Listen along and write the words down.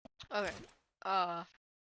Okay. Uh,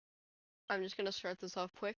 I'm just gonna start this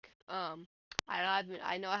off quick. I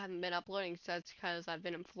know I haven't been uploading, so that's because I've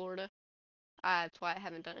been in Florida. That's why I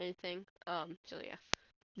haven't done anything. So yeah,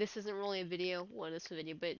 this isn't really a video. Well, it's a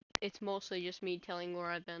video, but it's mostly just me telling where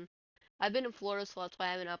I've been. I've been in Florida, so that's why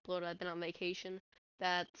I haven't uploaded. I've been on vacation.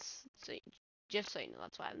 That's so, just so you know,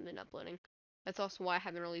 that's why I haven't been uploading. That's also why I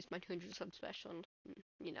haven't released my 200 sub special and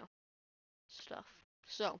you know stuff.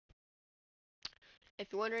 So if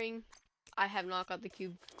you're wondering, I have not got the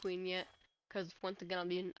Cube Queen yet, because once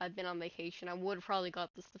again I've been on vacation. I would have probably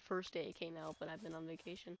got this the first day it came out, but I've been on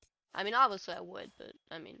vacation. I mean, obviously I would, but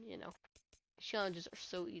I mean, challenges are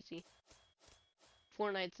so easy.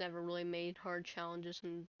 Fortnite's never really made hard challenges,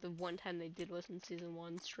 and the one time they did was in season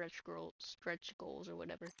one, stretch goals or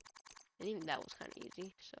whatever, and even that was kind of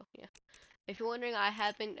easy. So yeah. If you're wondering, I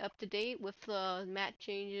have been up to date with the map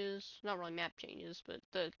changes, not really map changes, but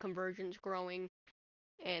the convergence growing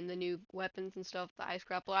and the new weapons and stuff, the ice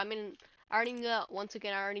grapple. I mean, I already knew that, once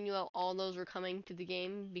again, I already knew that all those were coming to the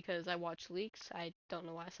game because I watched leaks. I don't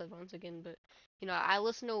know why I said once again, but, I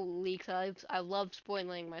listen to leaks. I love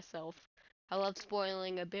spoiling myself. I love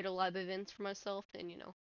spoiling a bit of live events for myself, and,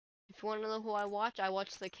 if you want to know who I watch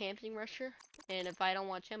the Camping Rusher, and if I don't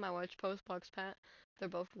watch him, I watch Postbox Pat. They're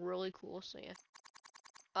both really cool, so yeah.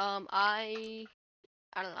 I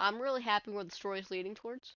don't know, I'm really happy where the story is leading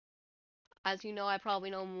towards. As you know, I probably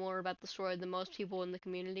know more about the story than most people in the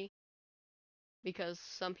community because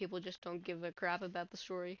some people just don't give a crap about the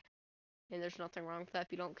story, and there's nothing wrong with that.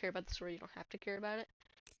 If you don't care about the story, you don't have to care about it.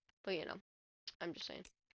 But I'm just saying.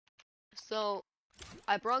 So,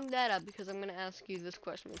 I brought that up because I'm gonna ask you this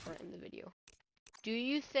question before I end the video. Do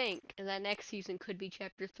you think that next season could be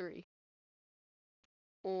Chapter 3?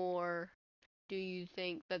 Or do you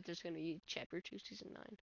think that there's gonna be Chapter 2, Season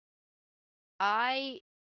 9? I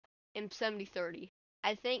am 70-30.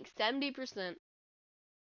 I think 70%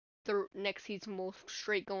 the next season will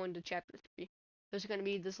straight go into chapter 3. There's going to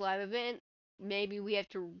be this live event. Maybe we have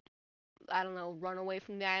to, I don't know, run away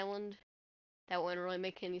from the island. That wouldn't really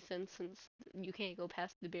make any sense since you can't go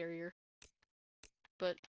past the barrier.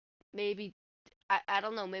 But maybe, I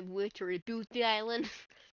don't know, maybe we have to reboot the island.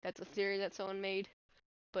 That's a theory that someone made.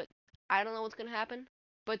 But I don't know what's going to happen.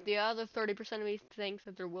 But the other 30% of me thinks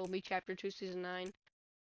that there will be chapter 2, season 9.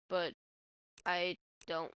 But I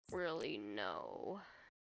don't really know.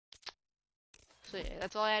 So yeah,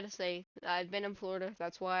 that's all I had to say. I've been in Florida,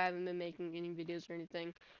 that's why I haven't been making any videos or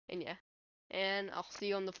anything. And yeah, and I'll see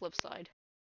you on the flip side.